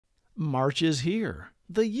March is here.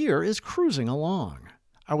 The year is cruising along.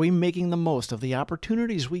 Are we making the most of the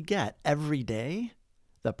opportunities we get every day?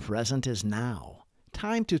 The present is now.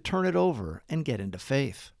 Time to turn it over and get into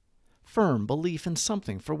faith. Firm belief in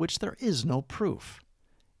something for which there is no proof.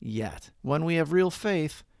 Yet, when we have real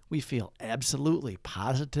faith, we feel absolutely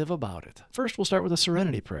positive about it. First, we'll start with a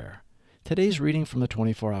Serenity prayer. Today's reading from the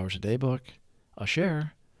 24 Hours a Day book, a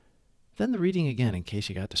share, then the reading again in case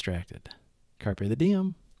you got distracted. Carpe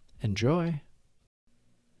diem. Enjoy.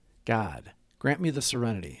 God, grant me the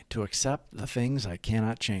serenity to accept the things I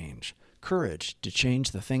cannot change, courage to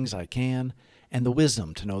change the things I can, and the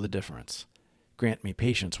wisdom to know the difference. Grant me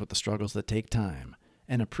patience with the struggles that take time,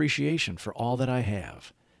 and appreciation for all that I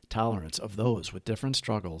have, tolerance of those with different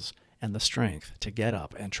struggles, and the strength to get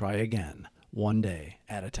up and try again, one day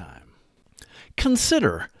at a time.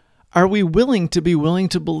 Consider, are we willing to be willing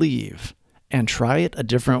to believe and try it a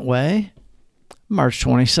different way? March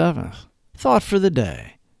 27th. Thought for the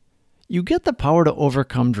day. You get the power to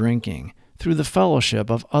overcome drinking through the fellowship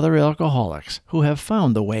of other alcoholics who have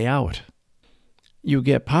found the way out. You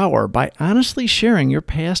get power by honestly sharing your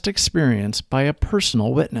past experience by a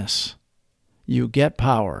personal witness. You get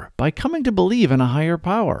power by coming to believe in a higher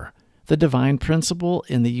power, the divine principle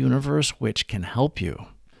in the universe which can help you.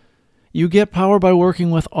 You get power by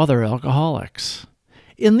working with other alcoholics.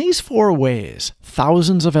 In these 4 ways,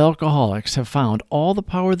 thousands of alcoholics have found all the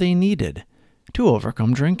power they needed to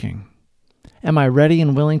overcome drinking. Am I ready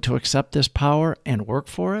and willing to accept this power and work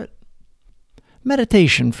for it?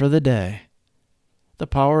 Meditation for the day. The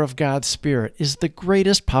power of God's Spirit is the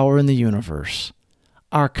greatest power in the universe.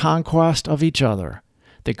 Our conquest of each other,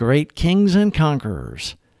 the great kings and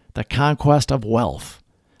conquerors, the conquest of wealth,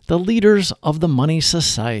 the leaders of the money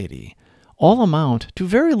society, all amount to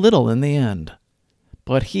very little in the end.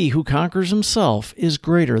 But he who conquers himself is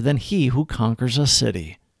greater than he who conquers a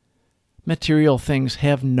city. Material things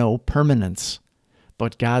have no permanence,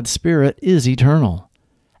 but God's Spirit is eternal.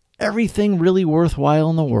 Everything really worthwhile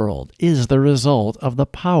in the world is the result of the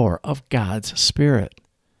power of God's Spirit.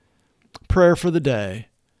 Prayer for the day.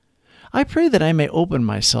 I pray that I may open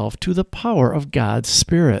myself to the power of God's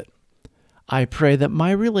Spirit. I pray that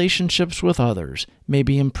my relationships with others may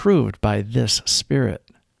be improved by this Spirit.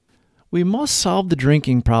 We must solve the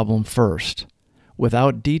drinking problem first.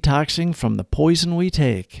 Without detoxing from the poison we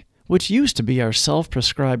take, which used to be our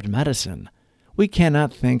self-prescribed medicine, we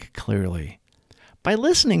cannot think clearly. By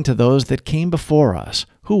listening to those that came before us,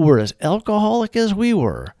 who were as alcoholic as we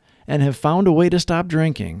were, and have found a way to stop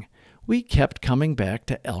drinking, we kept coming back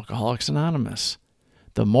to Alcoholics Anonymous.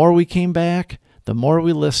 The more we came back, the more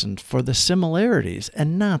we listened for the similarities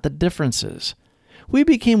and not the differences. We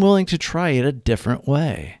became willing to try it a different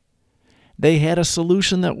way. They had a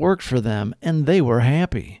solution that worked for them, and they were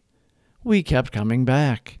happy. We kept coming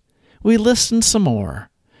back. We listened some more.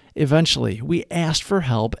 Eventually, we asked for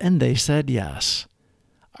help, and they said yes.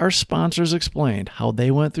 Our sponsors explained how they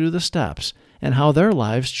went through the steps and how their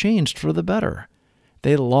lives changed for the better.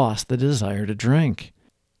 They lost the desire to drink,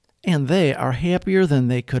 and they are happier than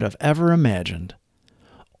they could have ever imagined.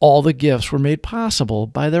 All the gifts were made possible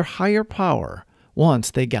by their higher power once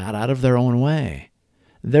they got out of their own way.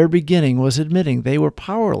 Their beginning was admitting they were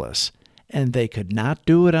powerless, and they could not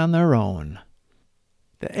do it on their own.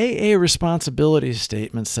 The AA responsibility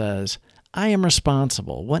statement says, I am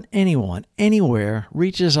responsible when anyone, anywhere,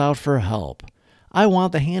 reaches out for help. I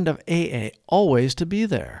want the hand of AA always to be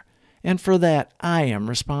there, and for that I am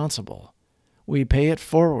responsible. We pay it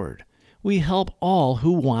forward. We help all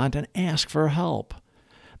who want and ask for help.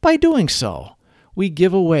 By doing so, we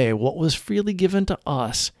give away what was freely given to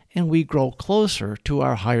us, and we grow closer to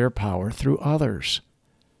our higher power through others.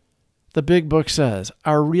 The Big Book says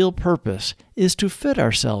our real purpose is to fit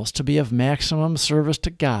ourselves to be of maximum service to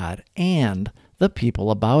God and the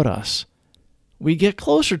people about us. We get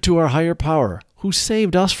closer to our higher power who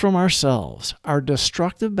saved us from ourselves, our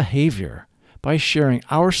destructive behavior, by sharing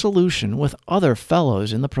our solution with other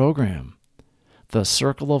fellows in the program. The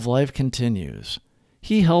circle of life continues.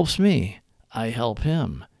 He helps me. I help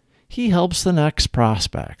him. He helps the next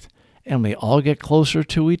prospect, and we all get closer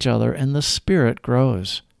to each other and the Spirit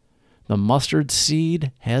grows. The mustard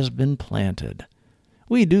seed has been planted.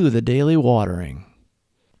 We do the daily watering.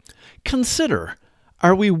 Consider,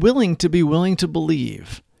 are we willing to be willing to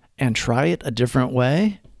believe and try it a different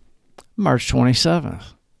way? March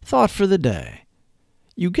 27th. Thought for the day.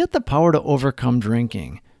 You get the power to overcome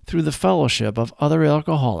drinking through the fellowship of other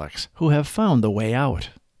alcoholics who have found the way out.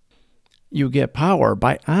 You get power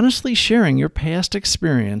by honestly sharing your past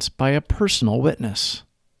experience by a personal witness.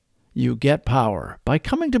 You get power by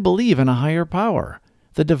coming to believe in a higher power,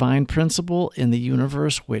 the divine principle in the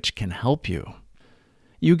universe which can help you.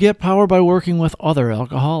 You get power by working with other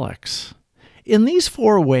alcoholics. In these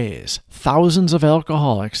 4 ways, thousands of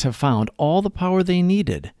alcoholics have found all the power they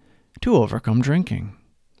needed to overcome drinking.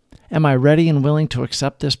 Am I ready and willing to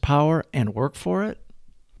accept this power and work for it?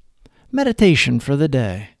 Meditation for the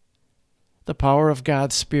day. The power of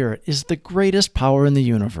God's Spirit is the greatest power in the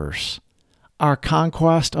universe. Our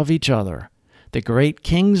conquest of each other, the great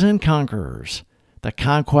kings and conquerors, the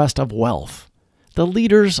conquest of wealth, the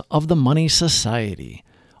leaders of the money society,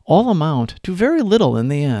 all amount to very little in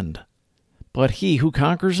the end. But he who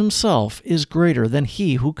conquers himself is greater than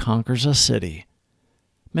he who conquers a city.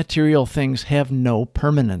 Material things have no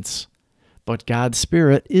permanence, but God's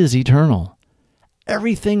Spirit is eternal.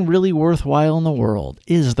 Everything really worthwhile in the world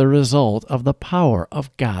is the result of the power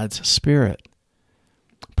of God's Spirit.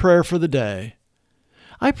 Prayer for the day.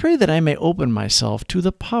 I pray that I may open myself to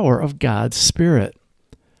the power of God's Spirit.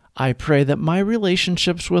 I pray that my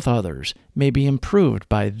relationships with others may be improved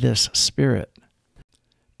by this Spirit.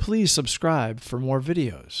 Please subscribe for more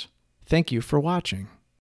videos. Thank you for watching.